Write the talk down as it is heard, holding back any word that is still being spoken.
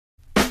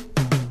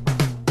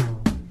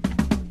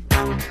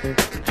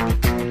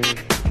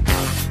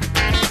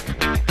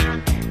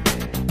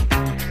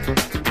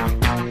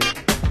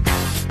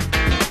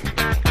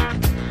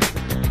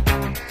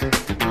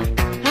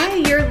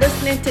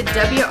To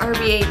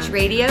WRBH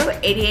Radio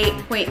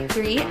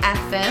 88.3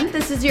 FM.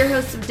 This is your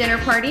host of Dinner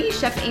Party,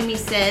 Chef Amy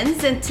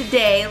Sins, and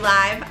today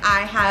live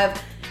I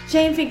have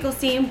Shane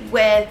Finkelstein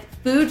with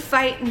Food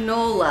Fight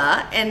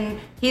NOLA, and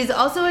he's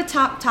also a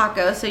Top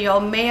Taco, so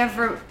y'all may have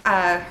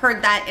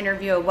heard that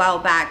interview a while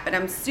back, but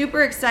I'm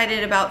super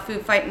excited about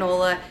Food Fight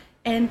NOLA,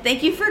 and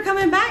thank you for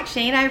coming back,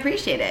 Shane. I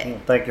appreciate it.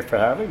 Well, thank you for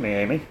having me,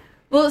 Amy.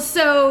 Well,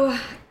 so,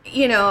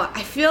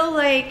 I feel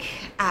like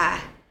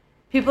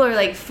people are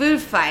like,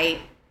 Food Fight.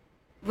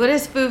 What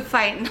is Food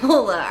Fight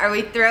NOLA? Are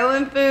we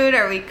throwing food?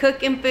 Are we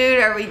cooking food?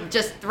 Are we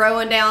just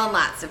throwing down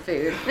lots of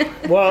food?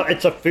 Well,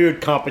 it's a food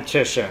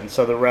competition,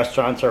 so the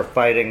restaurants are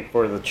fighting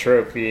for the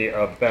trophy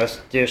of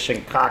best dish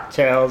and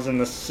cocktails in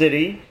the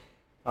city.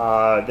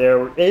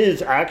 There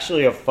is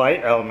actually a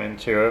fight element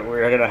to it.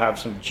 We're going to have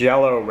some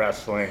Jello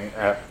wrestling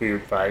at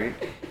Food Fight.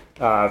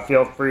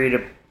 Feel free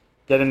to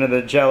get into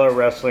the Jello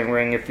wrestling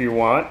ring if you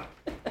want,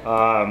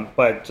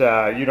 but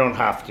you don't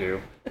have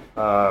to.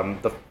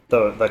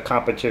 The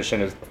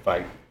competition is the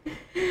fight.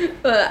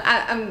 Well,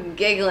 I'm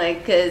giggling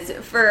because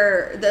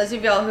for those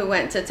of y'all who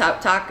went to Top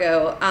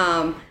Taco,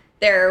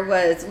 there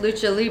was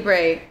Lucha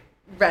Libre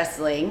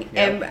wrestling,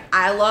 yep. And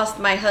I lost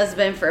my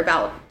husband for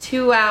about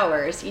 2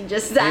 hours. He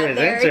just sat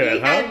there. He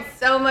had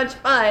so much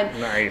fun.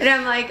 Nice. And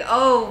I'm like,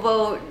 oh,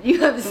 well,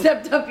 you have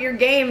stepped up your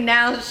game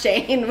now,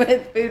 Shane,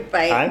 with Food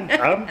Fight.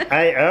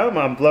 I am.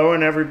 I'm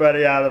blowing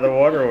everybody out of the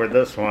water with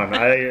this one.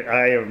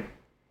 I am.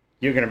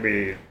 You're gonna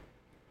be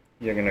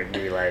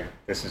like,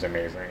 this is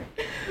amazing.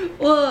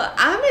 Well,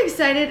 I'm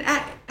excited.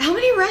 How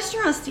many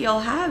restaurants do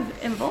y'all have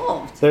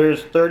involved?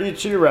 There's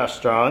 32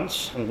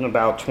 restaurants and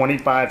about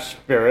 25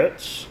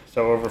 spirits,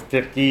 so over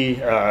 50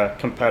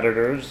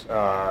 competitors.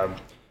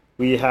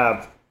 We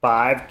have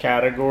 5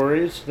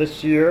 categories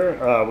this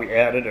year. We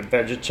added a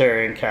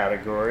vegetarian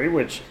category,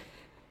 which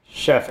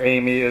Chef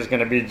Amy is going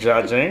to be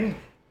judging.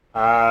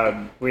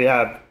 We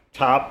have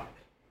top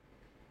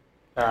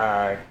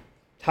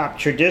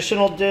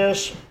traditional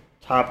dish,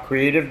 top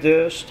creative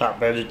dish, top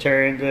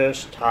vegetarian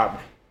dish, top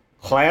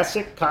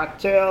classic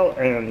cocktail,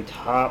 and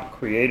top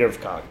creative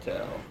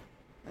cocktail.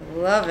 I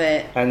love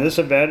it. And this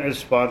event is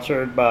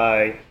sponsored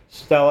by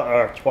Stella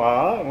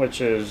Artois,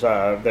 which is,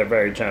 they're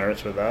very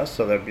generous with us,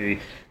 so there'll be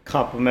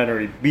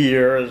complimentary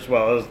beer as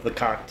well as the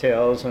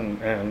cocktails, and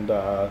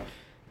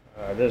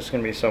there's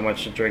going to be so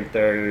much to drink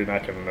there, you're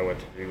not going to know what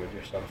to do with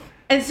yourself.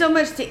 And so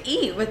much to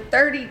eat with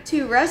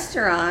 32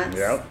 restaurants.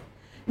 Yep.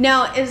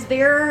 Now, is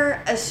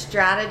there a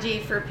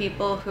strategy for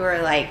people who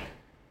are like,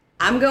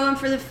 I'm going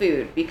for the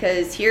food?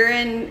 Because here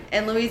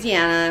in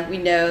Louisiana, we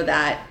know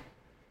that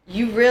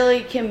you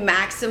really can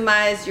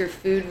maximize your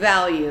food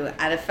value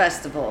at a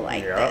festival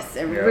like this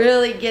and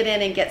really get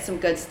in and get some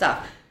good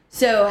stuff.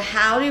 So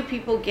how do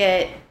people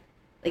get,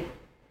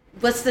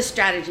 what's the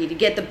strategy to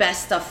get the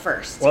best stuff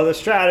first? Well, the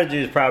strategy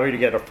is probably to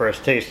get a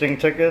first tasting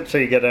ticket, so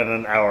you get in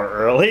an hour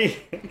early,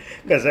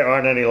 because there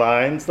aren't any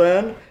lines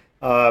then.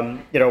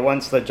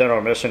 Once the general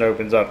admission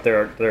opens up,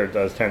 there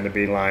does tend to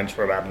be lines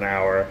for about an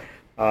hour.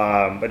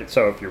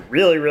 So if you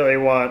really, really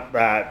want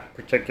that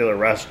particular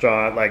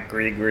restaurant, like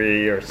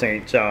Gree or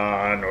St.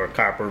 John or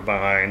Copper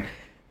Vine,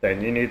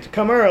 then you need to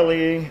come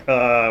early.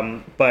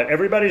 But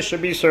everybody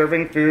should be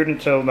serving food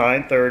until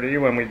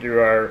 9:30 when we do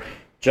our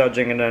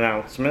judging and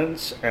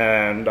announcements,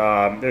 and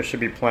there should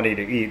be plenty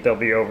to eat. There'll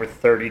be over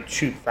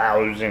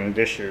 32,000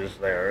 dishes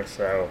there,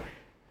 so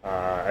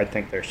I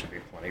think there should be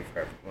plenty for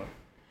everyone.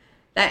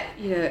 That,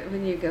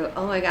 when you go,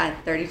 oh my God,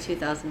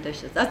 32,000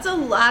 dishes, that's a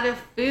lot of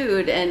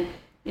food. And,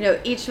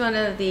 each one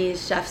of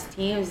these chefs'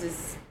 teams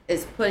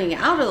is putting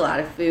out a lot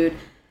of food.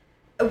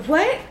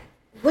 What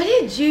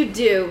did you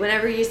do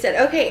whenever you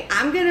said, okay,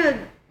 I'm going to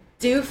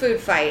do Food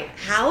Fight?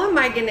 How am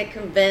I going to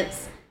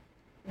convince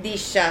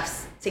these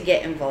chefs to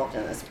get involved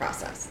in this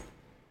process?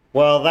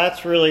 Well,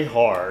 that's really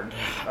hard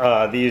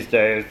these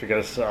days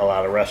because a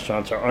lot of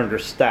restaurants are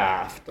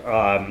understaffed.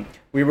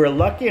 We were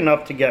lucky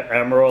enough to get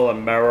Emeril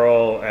and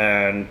Merrill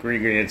and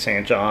Gree and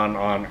St. John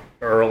on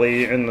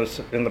early in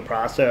the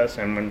process,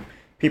 and when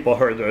people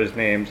heard those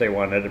names, they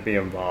wanted to be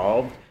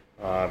involved.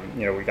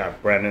 We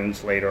got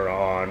Brennan's later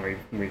on.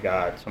 We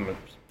got some of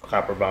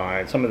Copper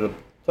Vine, some of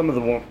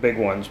the big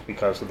ones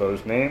because of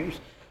those names.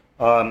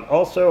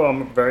 Also,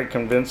 I'm a very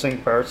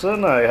convincing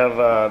person. I have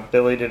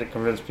ability to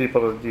convince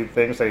people to do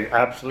things they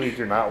absolutely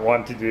do not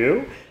want to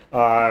do.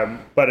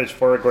 But it's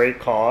for a great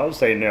cause.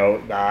 They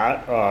know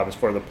that. It's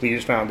for the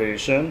Please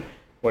Foundation,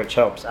 which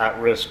helps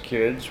at-risk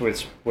kids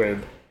with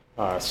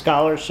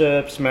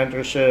scholarships,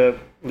 mentorship,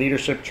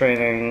 leadership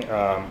training.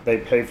 They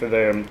pay for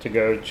them to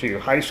go to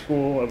high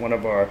school at one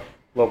of our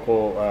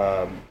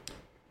local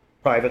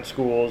private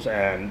schools,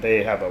 and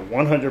they have a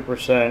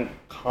 100%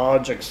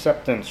 college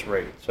acceptance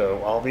rate. So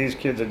all these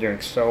kids are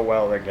doing so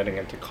well, they're getting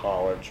into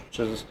college, which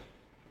is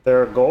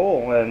their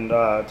goal, and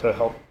to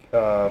help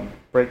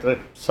break the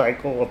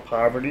cycle of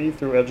poverty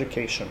through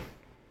education.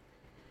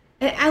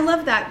 And I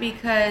love that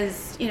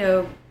because,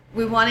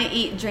 we want to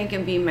eat, drink,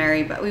 and be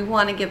merry, but we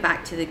want to give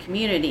back to the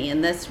community.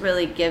 And this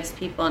really gives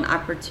people an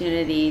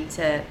opportunity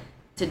to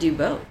do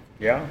both.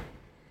 Yeah.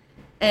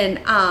 And,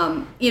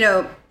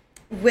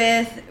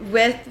 with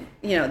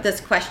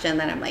this question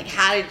that I'm like,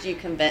 how did you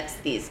convince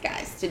these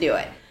guys to do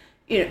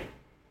it?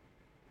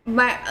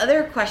 My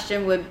other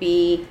question would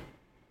be,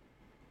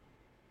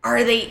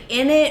 are they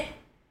in it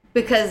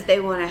because they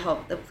want to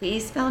help the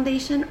Please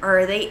Foundation, or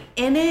are they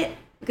in it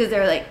because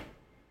they're like,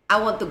 I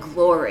want the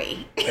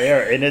glory? They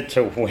are in it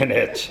to win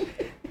it.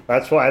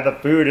 That's why the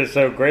food is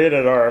so great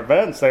at our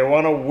events. They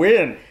want to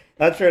win.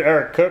 That's what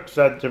Eric Cook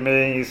said to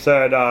me. He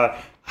said,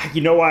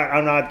 you know what?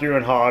 I'm not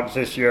doing hogs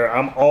this year.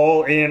 I'm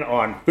all in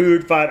on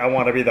food fight. I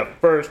want to be the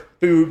first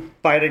food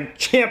fighting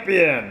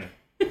champion.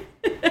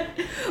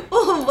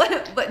 Oh,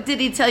 what did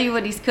he tell you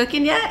what he's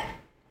cooking yet?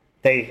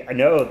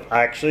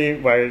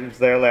 Actually, when I was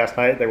there last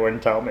night, they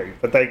wouldn't tell me.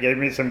 But they gave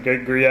me some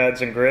good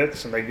grillades and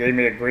grits, and they gave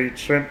me a great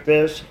shrimp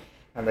dish,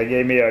 and they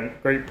gave me a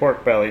great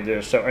pork belly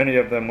dish. So any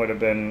of them would have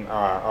been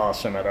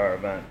awesome at our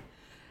event.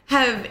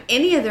 Have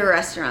any of the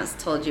restaurants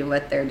told you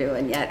what they're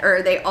doing yet? Or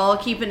are they all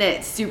keeping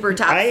it super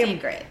top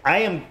secret? I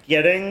am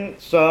getting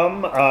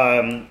some.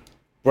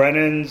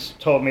 Brennan's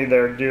told me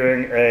they're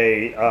doing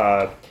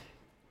a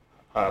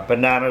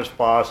Bananas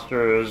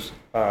Foster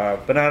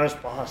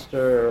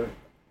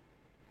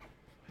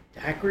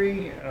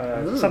daiquiri,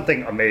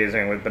 something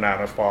amazing with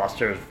Bananas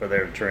Foster's for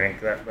their drink.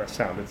 That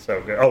sounded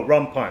so good. Oh,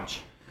 rum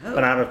punch. Oh.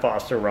 Banana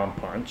Foster rum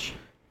punch.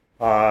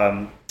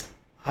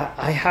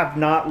 I have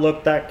not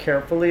looked that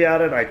carefully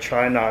at it. I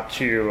try not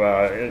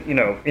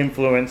to,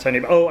 influence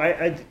anybody. Oh,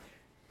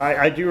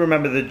 I do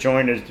remember the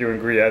joint is doing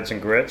grillades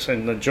and grits,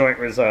 and the joint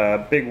was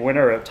a big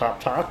winner at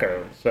Top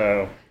Taco.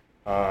 So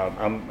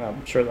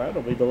I'm sure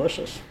that'll be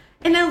delicious.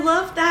 And I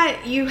love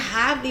that you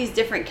have these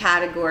different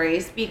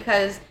categories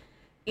because,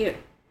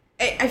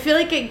 I feel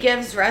like it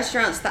gives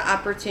restaurants the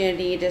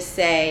opportunity to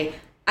say,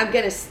 I'm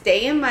going to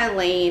stay in my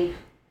lane,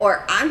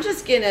 or I'm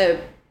just going to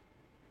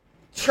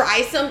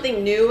try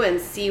something new and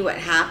see what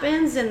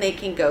happens, and they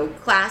can go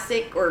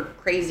classic or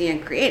crazy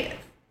and creative.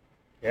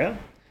 Yeah.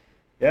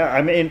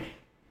 I mean,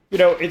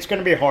 it's going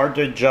to be hard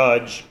to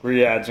judge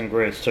grillades and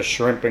grits to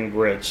shrimp and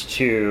grits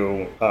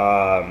to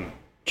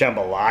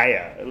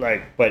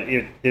jambalaya. But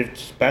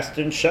it's best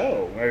in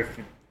show. If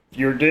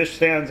your dish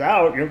stands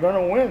out, you're going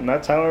to win.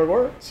 That's how it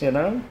works,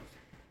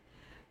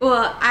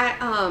 Well,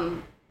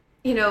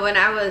 when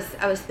I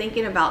was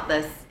thinking about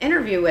this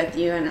interview with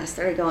you, and I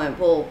started going,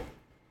 well,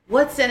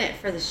 what's in it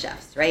for the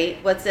chefs, right?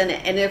 What's in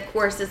it? And of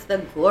course, it's the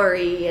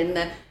glory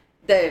and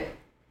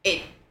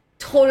it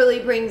totally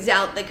brings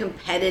out the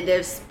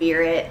competitive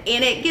spirit,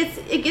 and it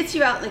gets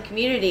you out in the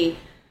community.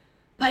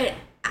 But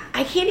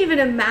I can't even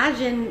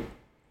imagine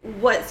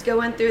what's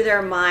going through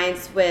their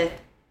minds with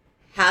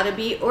how to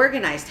be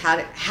organized,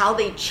 how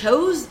they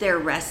chose their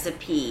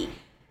recipe,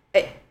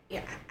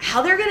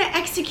 how they're going to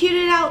execute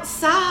it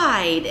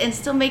outside and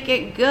still make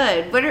it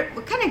good.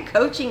 What kind of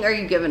coaching are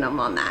you giving them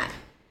on that?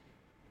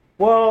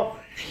 Well,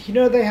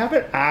 they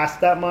haven't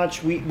asked that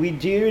much. We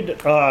did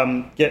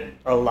get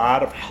a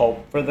lot of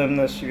help for them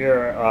this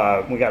year.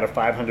 We got a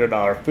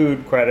 $500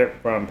 food credit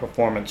from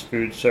Performance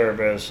Food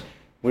Service.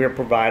 We are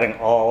providing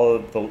all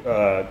of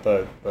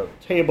the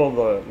table,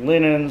 the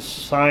linens,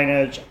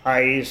 signage,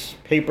 ice,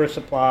 paper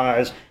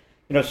supplies.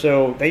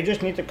 So they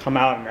just need to come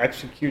out and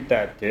execute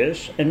that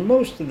dish. And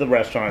most of the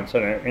restaurants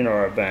in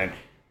our event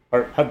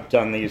have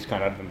done these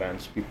kind of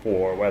events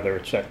before, whether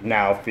it's at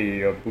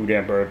Nowfee or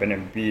Boudin Bourbon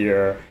and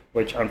Beer,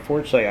 which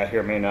unfortunately I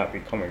hear may not be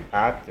coming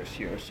back this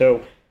year.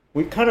 So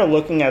we're kind of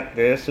looking at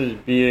this as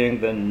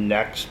being the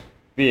next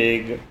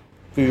big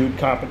food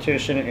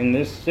competition in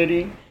this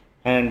city,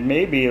 and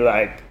maybe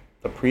like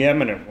the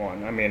preeminent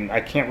one. I mean,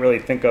 I can't really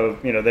think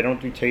of, they don't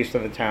do Taste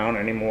of the Town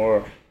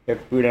anymore.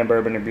 If Boudin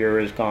Bourbon and Beer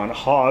is gone,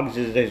 Hogs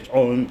is its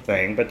own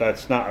thing, but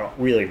that's not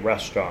really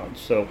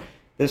restaurants. So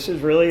this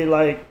is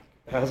really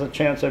has a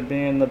chance of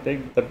being the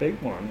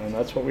big one, and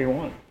that's what we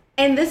want.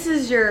 And this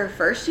is your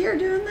first year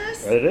doing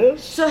this? It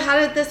is. So how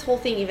did this whole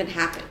thing even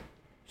happen?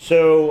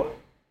 So,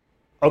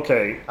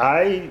 okay,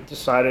 I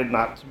decided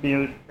not to be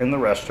in the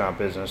restaurant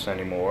business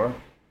anymore,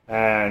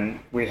 and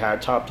we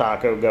had Top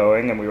Taco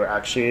going, and we were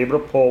actually able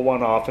to pull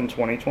one off in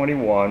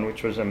 2021,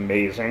 which was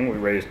amazing. We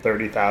raised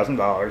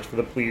 $30,000 for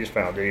the Please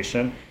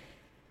Foundation,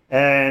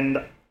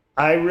 and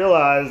I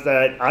realized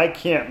that I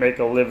can't make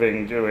a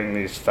living doing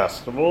these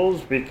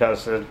festivals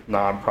because they're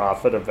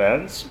nonprofit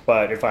events,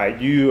 but if I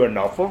do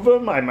enough of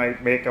them, I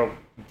might make a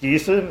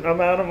decent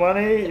amount of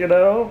money,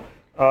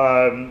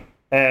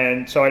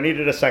 and so I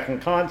needed a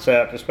second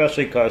concept,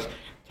 especially because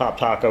Top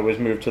Taco was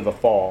moved to the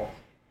fall.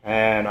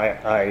 And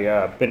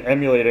I've been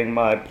emulating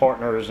my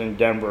partners in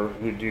Denver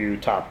who do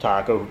Top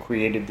Taco, who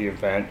created the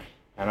event,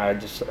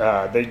 and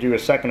they do a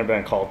second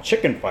event called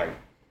Chicken Fight.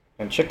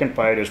 And Chicken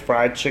Fight is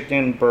fried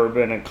chicken,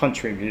 bourbon, and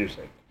country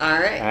music. All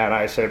right. And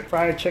I said,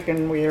 fried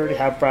chicken, we already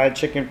have Fried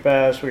Chicken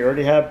Fest. We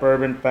already have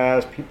Bourbon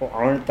Fest. People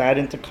aren't that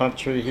into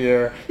country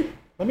here.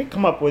 Let me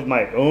come up with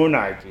my own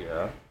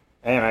idea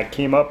And I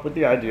came up with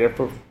the idea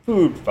for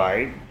Food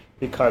Fight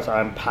because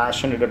I'm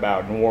passionate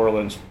about New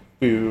Orleans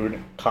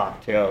food,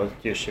 cocktails,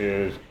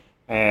 dishes,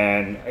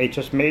 and it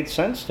just made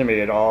sense to me.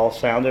 It all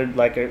sounded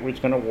like it was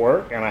going to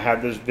work, and I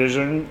had this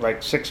vision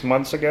like 6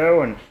 months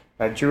ago, and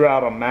I drew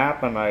out a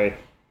map, and I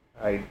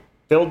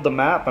filled the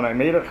map, and I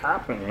made it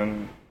happen,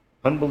 and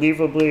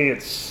unbelievably,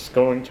 it's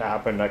going to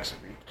happen next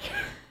week.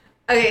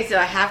 Okay, so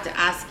I have to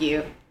ask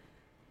you,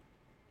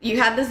 you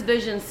had this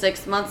vision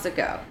 6 months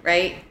ago,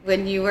 right?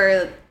 When you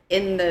were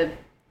in the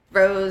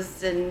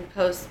throes and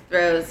post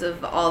throes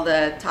of all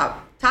the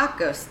top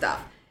taco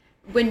stuff.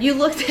 When you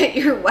looked at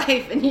your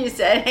wife and you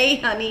said, "Hey,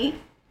 honey,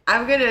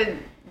 I'm going to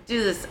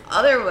do this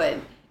other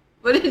one,"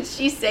 what did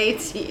she say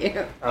to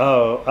you?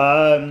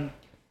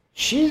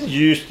 She's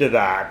used to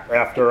that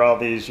after all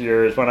these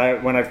years. When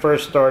I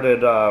first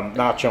started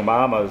Nacho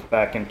Mamas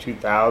back in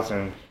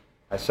 2000,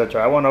 I said to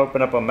her, "I want to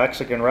open up a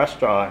Mexican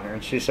restaurant."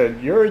 And she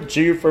said, "You're a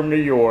Jew from New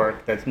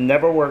York that's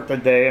never worked a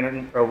day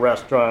in a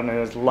restaurant in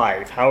his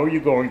life. How are you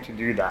going to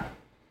do that?"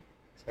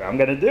 I said, "I'm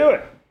going to do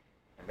it."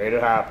 I made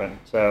it happen.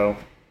 So,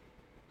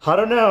 I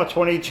don't know,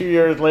 22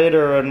 years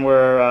later, and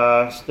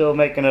we're still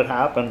making it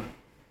happen.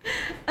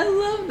 I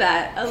love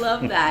that. I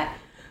love that.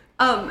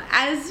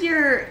 As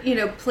you're,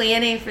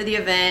 planning for the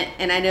event,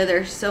 and I know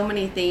there's so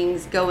many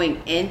things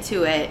going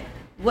into it,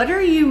 what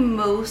are you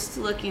most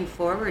looking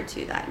forward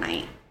to that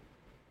night?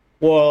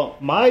 Well,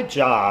 my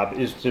job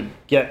is to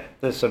get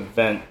this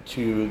event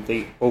to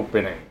the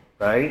opening,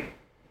 right?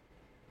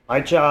 My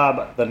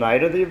job the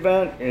night of the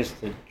event is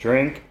to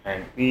drink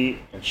and eat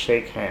and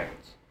shake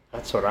hands.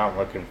 That's what I'm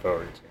looking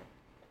forward to.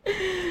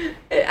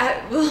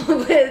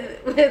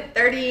 With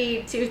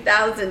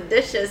 32,000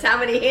 dishes, how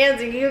many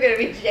hands are you going to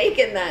be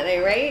shaking that day,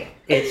 right?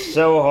 It's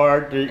so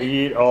hard to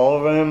eat all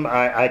of them.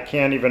 I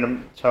can't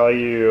even tell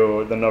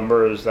you the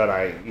numbers that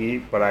I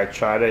eat, but I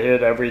try to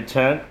hit every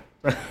 10.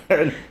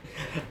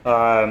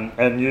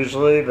 And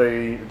usually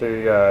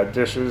the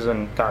dishes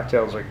and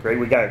cocktails are great.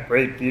 We got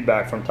great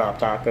feedback from Top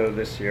Taco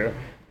this year.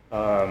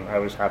 I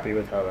was happy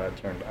with how that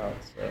turned out.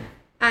 So.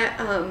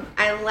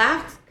 I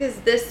laughed because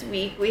this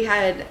week we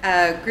had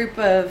a group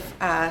of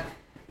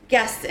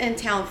guests in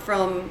town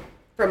from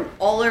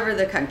all over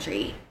the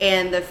country,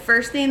 and the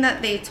first thing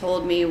that they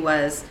told me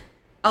was,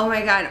 "Oh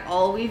my God,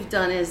 all we've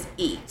done is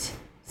eat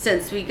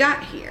since we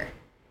got here."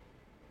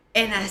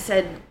 And I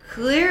said,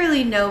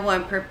 "Clearly no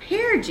one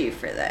prepared you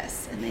for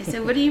this." And they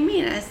said, "What do you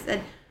mean?" I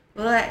said,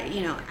 "Well,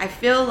 I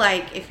feel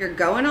like if you're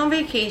going on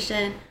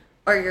vacation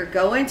or you're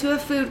going to a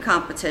food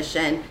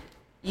competition,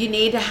 you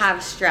need to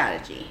have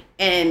strategy."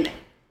 And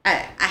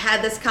I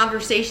had this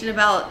conversation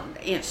about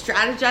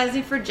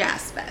strategizing for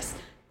Jazz Fest.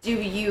 Do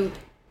you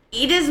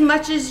eat as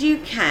much as you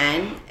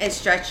can and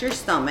stretch your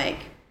stomach?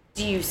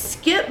 Do you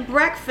skip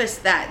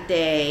breakfast that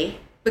day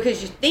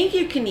because you think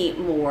you can eat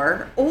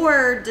more?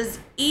 Or does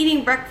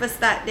eating breakfast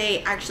that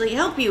day actually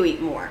help you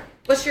eat more?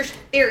 What's your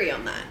theory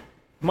on that?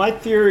 My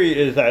theory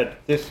is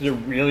that this is a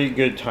really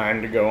good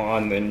time to go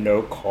on the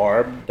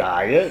no-carb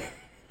diet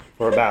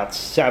for about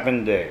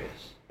 7 days.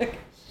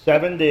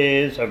 7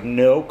 days of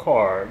no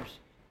carbs,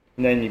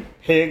 and then you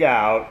pig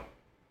out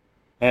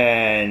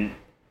and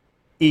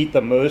eat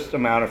the most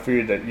amount of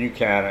food that you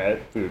can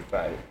at Food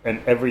Fight, and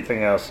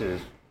everything else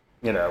is,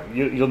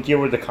 you'll deal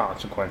with the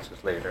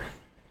consequences later.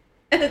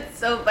 It's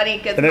so funny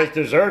because and there's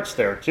desserts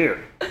there too.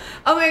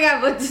 Oh my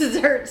God, what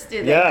desserts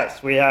do they Yes,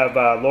 have? we have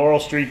Laurel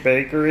Street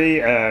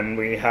Bakery, and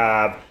we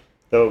have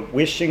the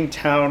Wishing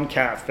Town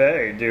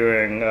Cafe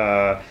doing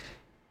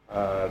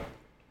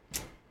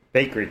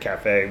Bakery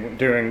Cafe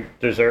doing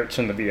desserts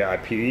in the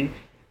VIP,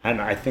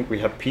 and I think we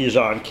have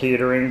Pigeon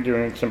Catering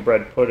doing some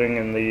bread pudding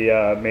in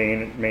the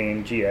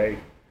main GA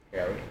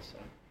area. So.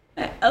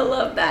 I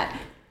love that.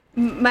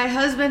 My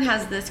husband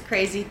has this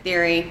crazy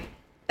theory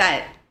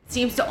that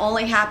seems to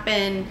only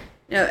happen,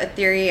 a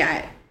theory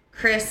at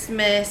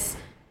Christmas,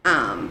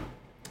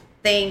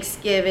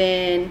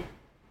 Thanksgiving,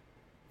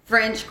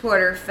 French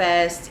Quarter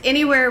Fest,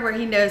 anywhere where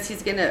he knows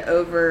he's going to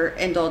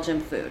overindulge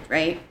in food,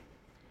 right?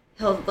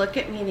 He'll look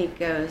at me and he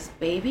goes,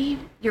 "Baby,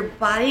 your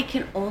body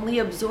can only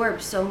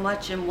absorb so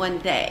much in one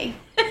day.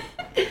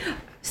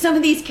 Some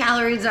of these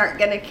calories aren't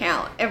going to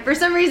count." And for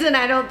some reason,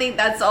 I don't think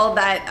that's all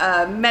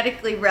that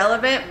medically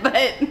relevant,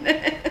 but...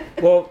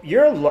 Well,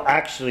 you're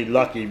actually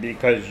lucky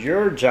because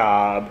your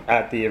job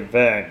at the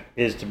event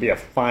is to be a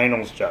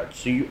finals judge.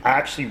 So you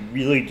actually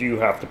really do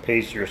have to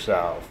pace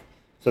yourself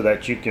so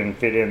that you can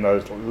fit in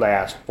those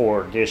last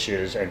 4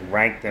 dishes and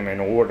rank them in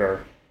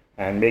order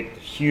and make the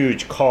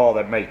huge call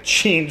that may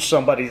change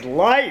somebody's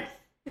life.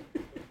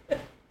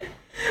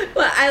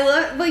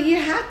 Well, you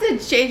have to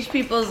change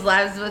people's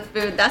lives with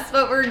food. That's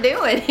what we're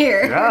doing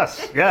here.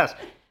 Yes.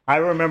 I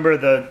remember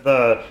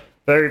the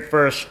very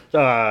first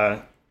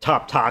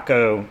Top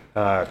Taco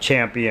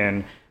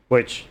champion,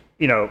 which,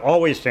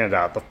 always stands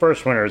out. The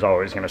first winner is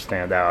always going to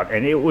stand out.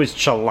 And it was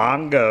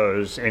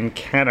Chilangos in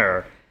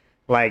Kenner,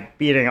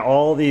 beating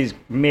all these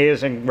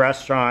amazing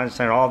restaurants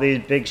and all these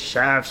big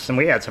chefs. And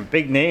we had some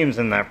big names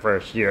in that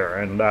first year.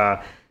 And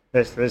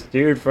this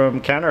dude from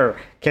Kenner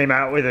came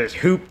out with his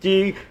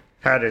hoopty,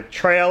 had a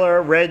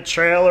trailer, red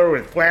trailer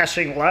with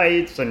flashing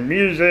lights and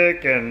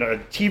music and a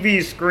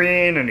TV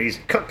screen, and he's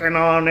cooking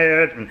on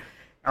it, and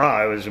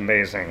it was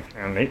amazing.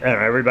 And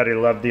everybody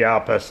loved the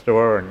Al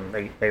Pastor,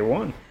 and they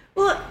won.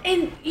 Well,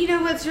 and you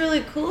know what's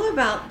really cool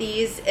about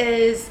these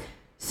is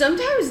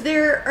sometimes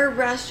there are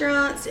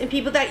restaurants and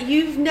people that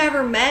you've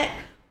never met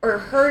or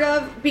heard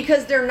of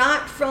because they're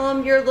not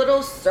from your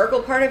little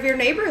circle part of your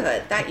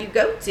neighborhood that you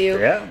go to.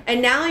 Yeah.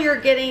 And now you're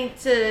getting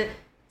to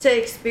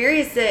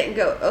experience it and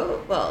go,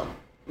 oh, well,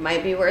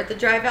 might be worth the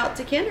drive out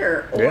to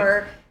Kinder.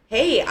 Or,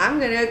 hey, I'm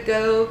going to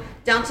go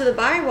down to the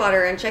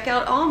Bywater and check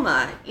out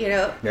Alma, you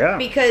know? Yeah.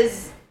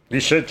 Because you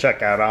should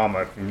check out Alma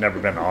if you've never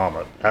been to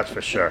Alma. That's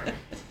for sure.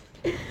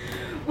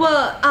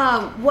 Well,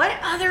 what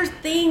other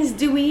things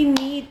do we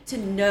need to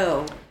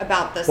know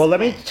about this? Well, let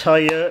me tell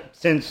you,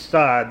 since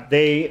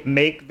they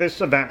make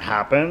this event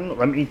happen,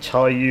 let me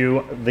tell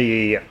you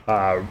the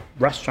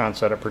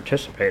restaurants that are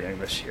participating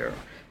this year.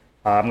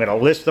 I'm going to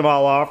list them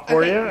all off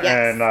for you,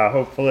 and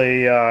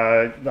hopefully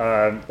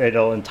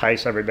it'll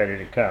entice everybody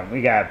to come.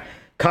 We got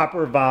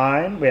Copper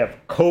Vine, we have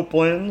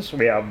Copeland's,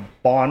 we have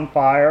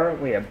Bonfire,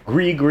 we have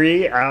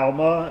Grigri,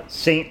 Alma,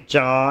 St.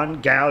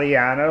 John,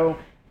 Galliano,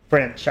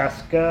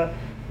 Francesca,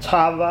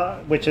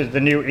 Tava, which is the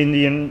new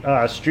Indian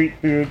street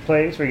food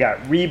place. We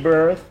got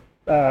Rebirth,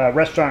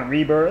 Restaurant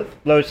Rebirth,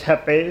 Los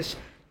Jefes,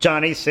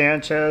 Johnny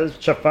Sanchez,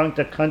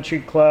 Chafuncta Country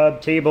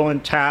Club, Table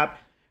and Tap,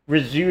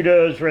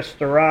 Rizzuto's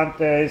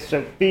Restaurante,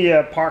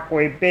 Sophia,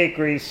 Parkway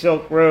Bakery,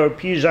 Silk Road,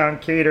 Pigeon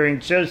Catering,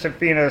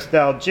 Josephina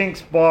Estelle,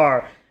 Jinx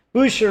Bar,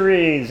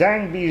 Boucherie,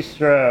 Zang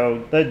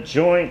Bistro, The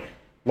Joint,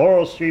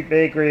 Laurel Street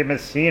Bakery,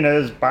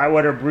 Messina's,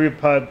 Bywater Brew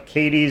Pub,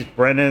 Katie's,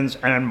 Brennan's,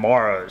 and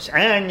Morrow's.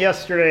 And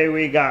yesterday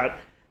we got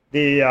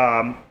the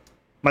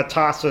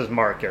Matassa's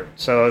Market.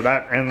 So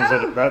that ends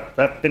it.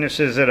 That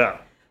finishes it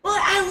up. Well,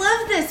 I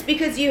love this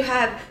because you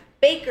have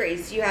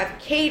bakeries, you have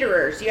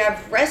caterers, you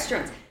have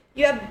restaurants,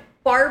 you have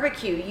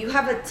barbecue, you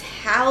have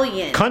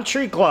Italian.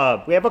 Country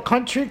Club. We have a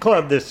country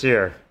club this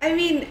year. I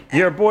mean,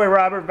 your boy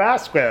Robert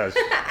Vasquez.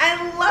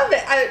 I love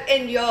it.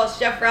 And y'all,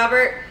 Chef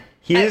Robert.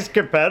 He's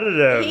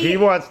competitive. He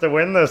wants to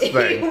win this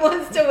thing. He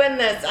wants to win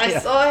this. I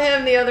saw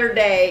him the other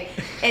day,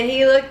 and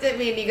he looked at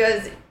me and he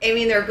goes,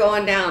 Amy, they're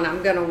going down.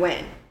 I'm going to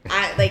win.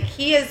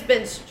 He has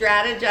been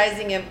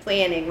strategizing and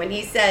planning. When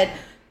he said,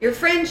 your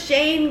friend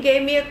Shane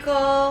gave me a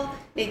call,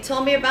 and he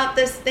told me about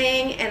this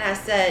thing, and I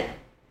said,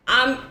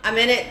 I'm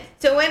in it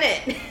to win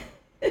it.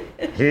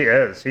 He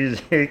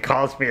is. He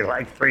calls me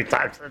like 3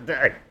 times a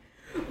day.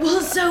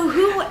 Well, so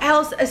who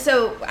else?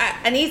 So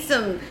I need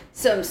some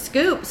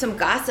scoop, some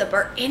gossip.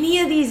 Are any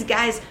of these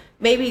guys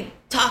maybe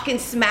talking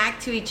smack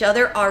to each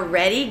other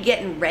already,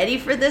 getting ready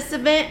for this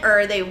event? Or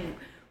are they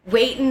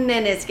waiting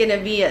and it's going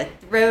to be a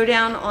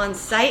throwdown on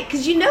site?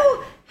 Because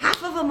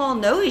half of them all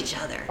know each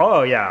other.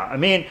 Oh, yeah. I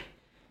mean,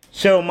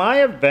 so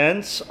my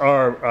events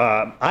are,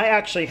 I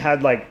actually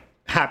had like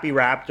Happy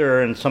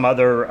Raptor and some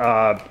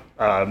other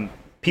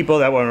people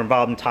that were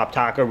involved in Top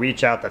Taco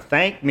reach out to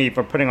thank me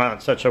for putting on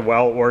such a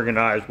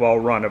well-organized,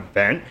 well-run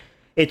event.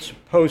 It's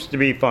supposed to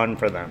be fun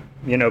for them.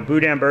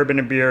 Boudin Bourbon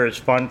and Beer is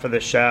fun for the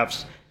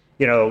chefs.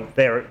 They're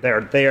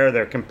there,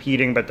 they're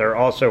competing, but they're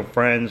also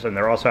friends, and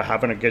they're also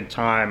having a good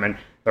time, and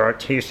they're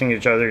tasting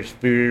each other's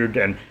food.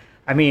 And,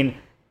 I mean,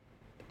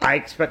 I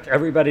expect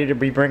everybody to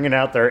be bringing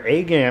out their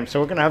A game,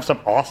 so we're going to have some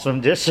awesome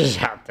dishes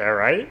out there,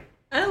 right?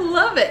 I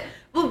love it.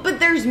 Well, but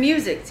there's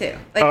music too.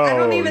 I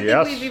don't even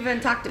think we've even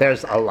talked about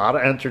There's a lot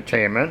of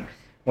entertainment.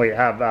 We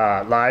have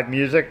live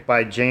music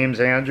by James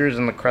Andrews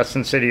and the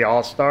Crescent City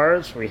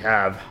All-Stars. We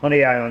have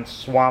Honey Island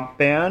Swamp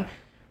Band.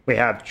 We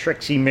have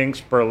Trixie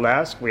Minx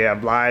Burlesque. We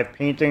have live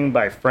painting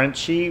by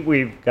Frenchie.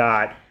 We've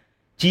got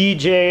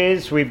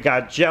DJs. We've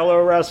got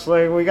Jello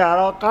wrestling. We got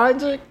all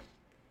kinds of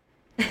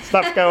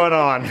stuff going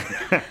on.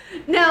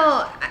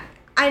 Now,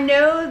 I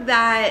know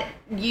that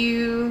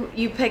you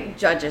pick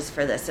judges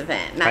for this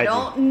event, and I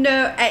don't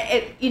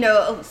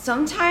know.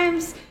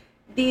 Sometimes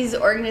these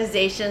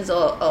organizations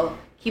will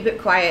keep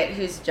it quiet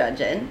who's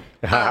judging,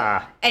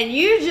 and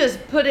you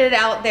just put it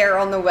out there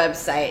on the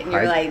website, and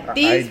you're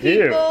these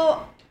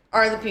people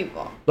are the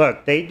people.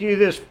 Look, they do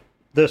this.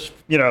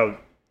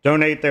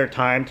 Donate their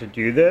time to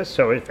do this.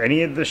 So if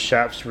any of the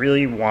chefs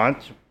really want,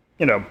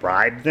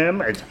 bribe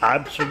them, it's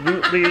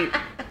absolutely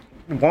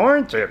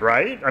warranted,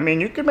 right? I mean,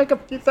 you could make a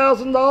few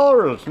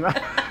 $1,000s.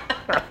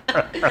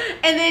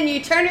 And then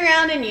you turn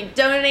around and you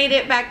donate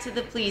it back to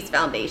the Please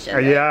Foundation.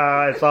 Right?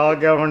 Yeah, it's all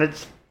going to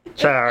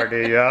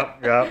charity.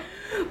 Yep.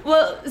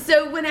 Well,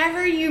 so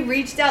whenever you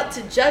reached out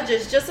to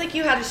judges, just like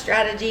you had a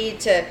strategy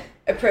to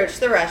approach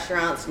the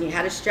restaurants and you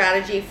had a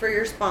strategy for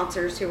your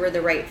sponsors who were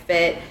the right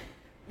fit,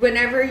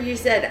 whenever you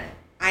said,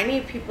 I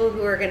need people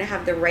who are going to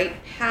have the right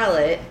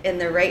palate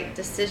and the right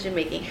decision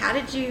making, how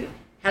did you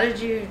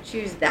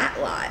choose that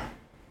lot?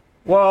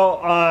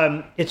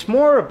 Well, it's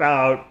more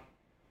about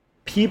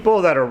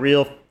people that are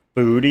real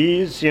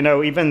foodies,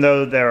 even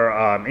though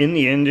they're in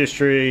the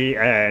industry,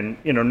 and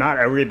not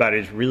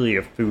everybody's really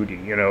a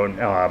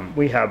foodie.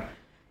 We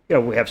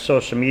have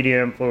social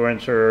media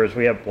influencers,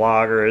 we have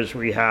bloggers,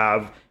 we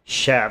have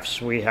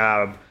chefs, we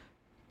have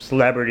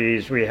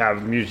celebrities, we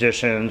have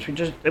musicians. We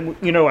just,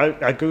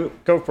 I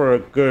go for a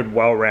good,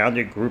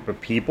 well-rounded group of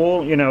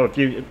people. If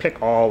you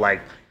pick all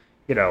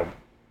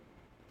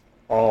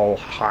all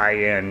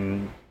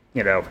high-end,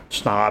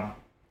 snob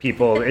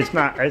people, it's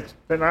not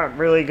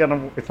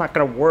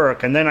gonna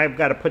work. And then I've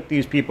got to put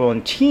these people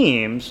in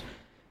teams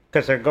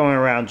because they're going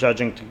around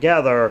judging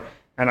together,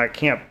 and I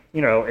can't,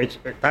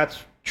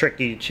 that's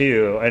tricky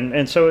too.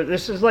 And so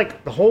this is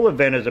like the whole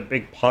event is a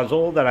big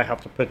puzzle that I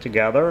have to put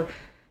together,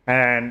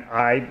 and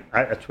I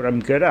that's what I'm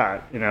good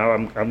at.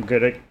 I'm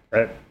good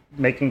at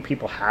making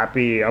people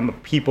happy. I'm a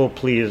people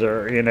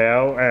pleaser,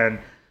 and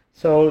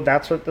so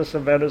that's what this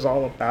event is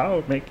all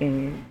about,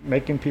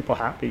 making people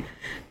happy.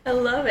 I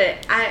love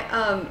it.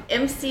 I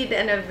emceed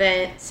an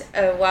event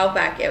a while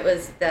back. It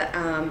was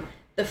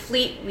the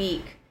Fleet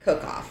Week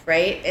cook-off,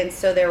 right? And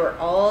so there were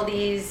all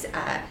these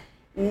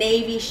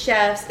Navy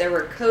chefs, there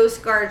were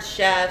Coast Guard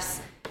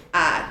chefs,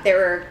 there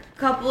were a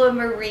couple of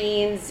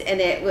Marines,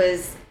 and it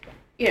was,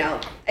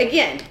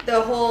 again,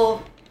 the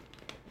whole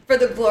for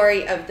the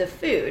glory of the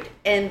food.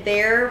 And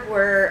there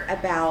were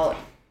about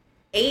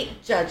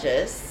 8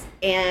 judges,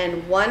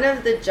 and one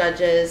of the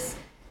judges,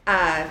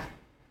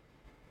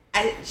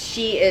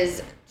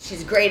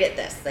 she's great at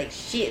this. Like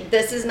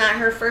this is not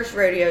her first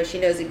rodeo. She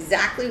knows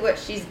exactly what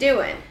she's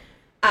doing.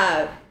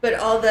 But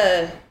all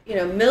the,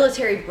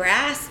 military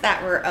brass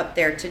that were up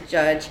there to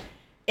judge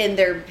in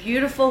their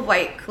beautiful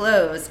white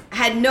clothes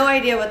had no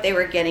idea what they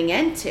were getting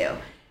into.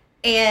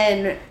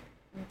 And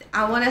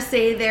I want to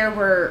say there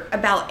were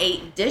about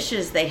 8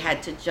 dishes they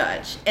had to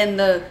judge. And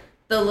the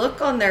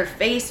look on their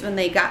face when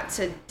they got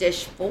to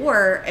dish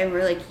 4 and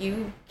we're like,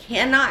 you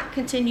cannot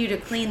continue to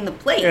clean the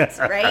plates,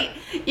 right?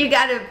 You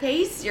got to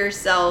pace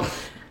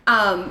yourself.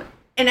 And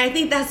I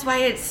think that's why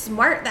it's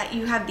smart that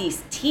you have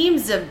these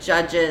teams of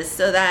judges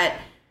so that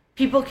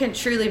people can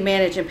truly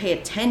manage and pay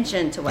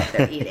attention to what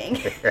they're eating.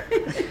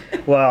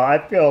 Well, I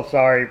feel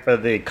sorry for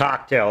the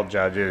cocktail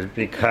judges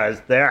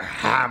because they're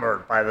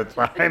hammered by the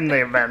time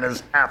the event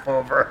is half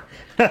over.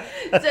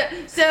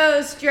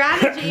 So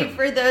strategy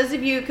for those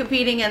of you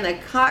competing in the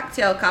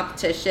cocktail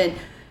competition,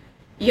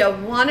 you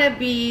want to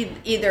be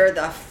either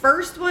the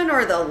first one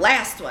or the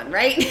last one,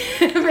 right?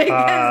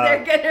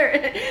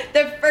 Because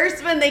the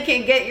first one they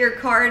can get your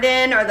card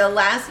in, or the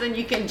last one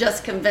you can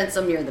just convince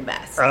them you're the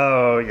best.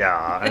 Oh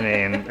yeah, I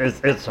mean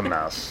it's a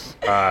mess.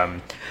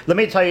 Let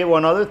me tell you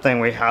one other thing.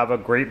 We have a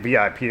great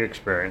VIP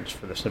experience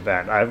for this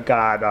event. I've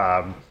got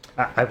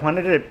I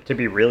wanted it to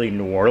be really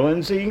New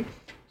Orleans-y,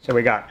 so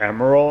we got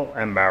Emerald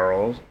and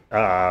Merrill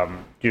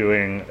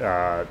doing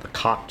the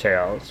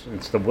cocktails.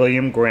 It's the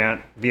William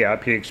Grant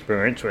VIP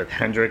experience with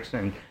Hendrix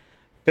and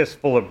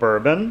Fistful of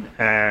Bourbon.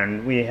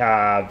 And we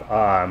have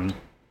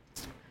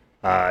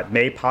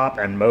Maypop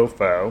and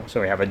Mofo.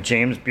 So we have a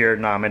James Beard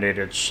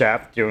nominated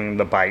chef doing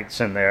the bites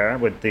in there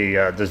with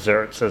the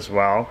desserts as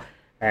well.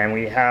 And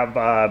we have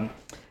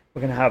we're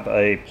gonna have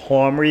a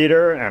palm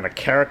reader and a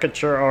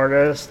caricature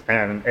artist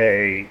and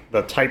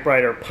the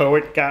typewriter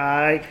poet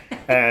guy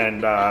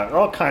and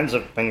all kinds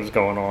of things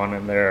going on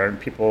in there, and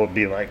people will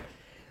be like,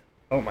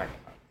 "Oh my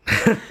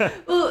god!"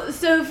 Well,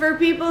 so for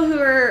people who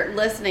are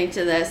listening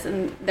to this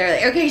and they're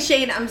like, "Okay,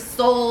 Shane, I'm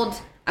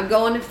sold. I'm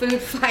going to Food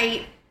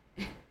Fight.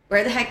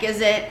 Where the heck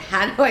is it?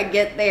 How do I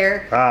get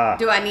there?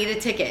 Do I need a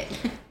ticket?"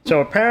 So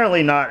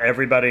apparently, not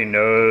everybody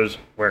knows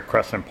where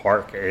Crescent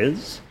Park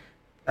is.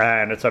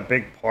 And it's a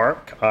big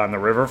park on the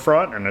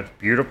riverfront, and it's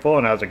beautiful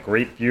and has a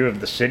great view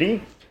of the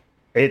city.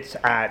 It's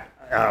at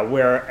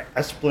where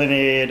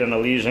Esplanade and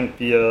Elysian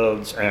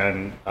Fields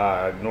and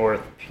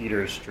North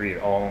Peters Street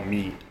all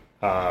meet,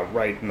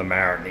 right in the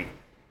Marigny,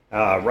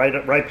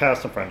 right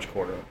past the French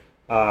Quarter.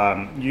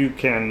 You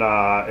can.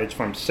 It's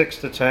from 6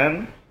 to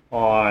 10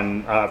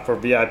 on for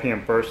VIP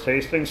and first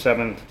tasting,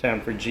 7 to 10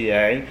 for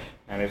GA,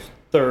 and it's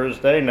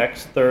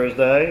next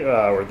Thursday,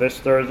 or this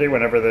Thursday,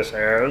 whenever this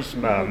airs,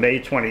 May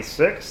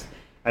 26th.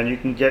 And you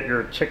can get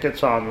your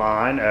tickets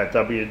online at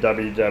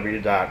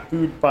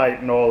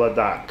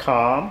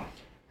www.foodfightnola.com.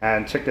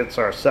 And tickets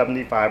are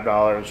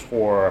 $75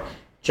 for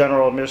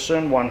general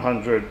admission,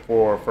 $100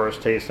 for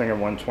first tasting, and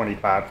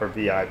 $125 for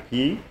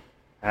VIP.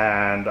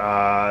 And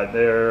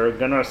they're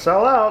going to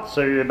sell out,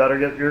 so you better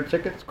get your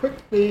tickets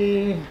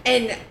quickly.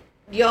 And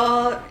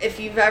y'all, if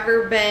you've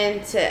ever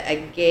been to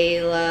a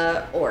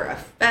gala or a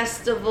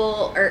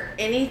festival or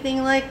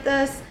anything like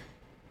this,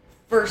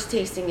 first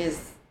tasting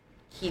is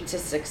key to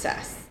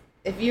success.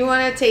 If you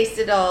want to taste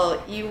it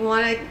all,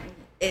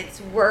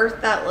 it's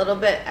worth that little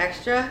bit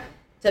extra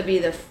to be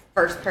the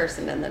first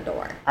person in the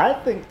door. I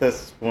think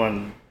this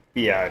one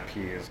VIP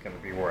is going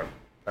to be worth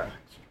that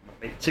extra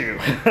money too.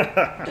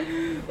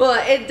 Well,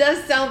 it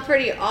does sound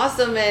pretty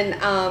awesome, and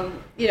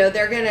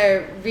they're going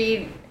to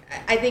read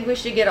I think we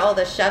should get all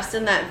the chefs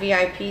in that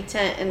VIP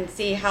tent and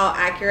see how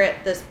accurate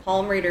this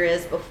palm reader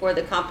is before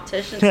the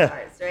competition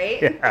starts,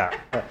 right?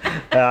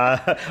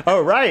 Yeah.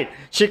 Oh, right.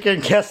 She can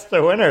guess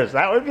the winners.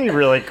 That would be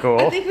really cool.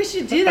 I think we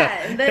should do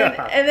that.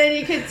 And then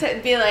you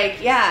could be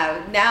like,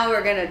 yeah, now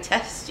we're going to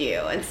test you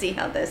and see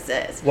how this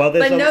is. Well,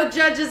 but no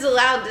judge is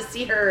allowed to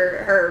see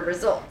her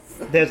results.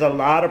 There's a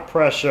lot of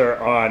pressure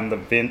on the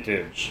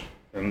vintage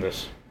in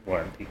this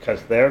one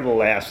because they're the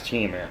last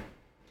team in.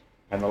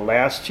 And the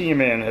last team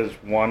in has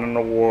won an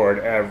award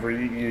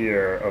every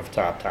year of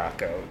Top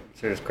Taco.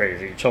 It's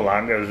crazy.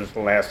 Chilango's was the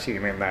last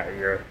team in that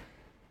year.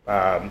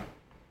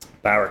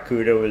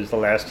 Barracuda was the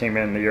last team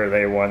in the year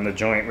they won. The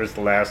Joint was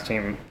the last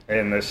team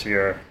in this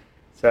year.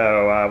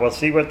 So we'll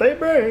see what they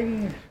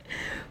bring.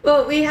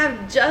 Well, we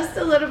have just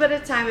a little bit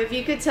of time. If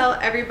you could tell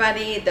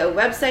everybody the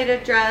website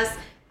address,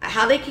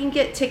 how they can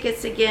get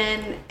tickets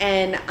again,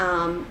 and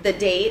the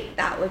date,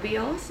 that would be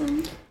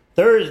awesome.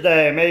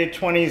 Thursday, May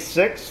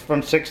 26th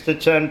from 6 to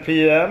 10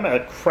 p.m.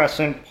 at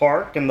Crescent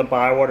Park in the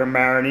Bywater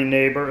Marigny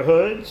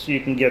neighborhoods.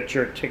 You can get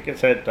your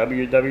tickets at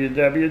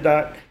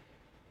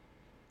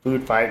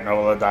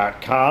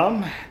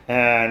www.foodfightnola.com.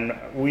 And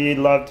we'd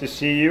love to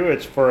see you.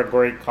 It's for a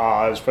great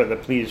cause for the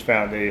Please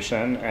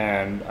Foundation.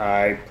 And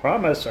I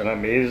promise an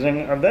amazing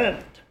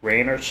event,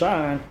 rain or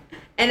shine.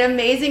 An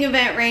amazing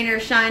event, rain or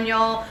shine,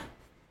 y'all.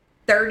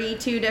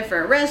 32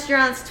 different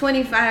restaurants,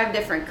 25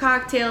 different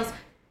cocktails,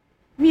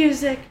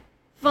 music,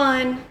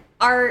 fun,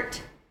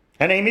 art.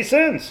 And Amy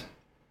Sins.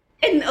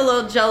 And a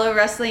little Jello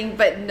wrestling,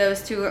 but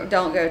those two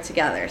don't go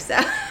together, so.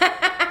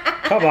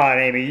 Come on,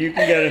 Amy, you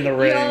can get in the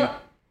ring.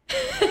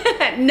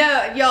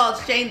 No, y'all,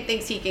 Shane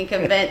thinks he can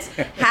convince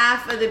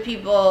half of the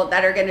people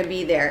that are going to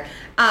be there.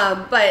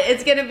 But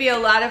it's going to be a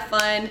lot of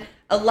fun,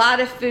 a lot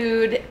of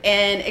food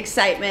and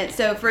excitement.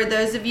 So for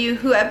those of you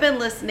who have been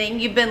listening,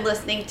 you've been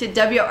listening to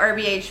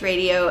WRBH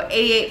Radio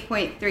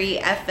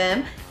 88.3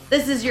 FM.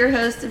 This is your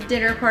host of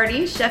Dinner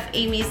Party, Chef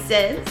Amy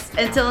Sins.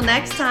 Until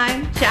next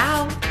time,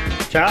 ciao.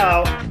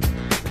 Ciao.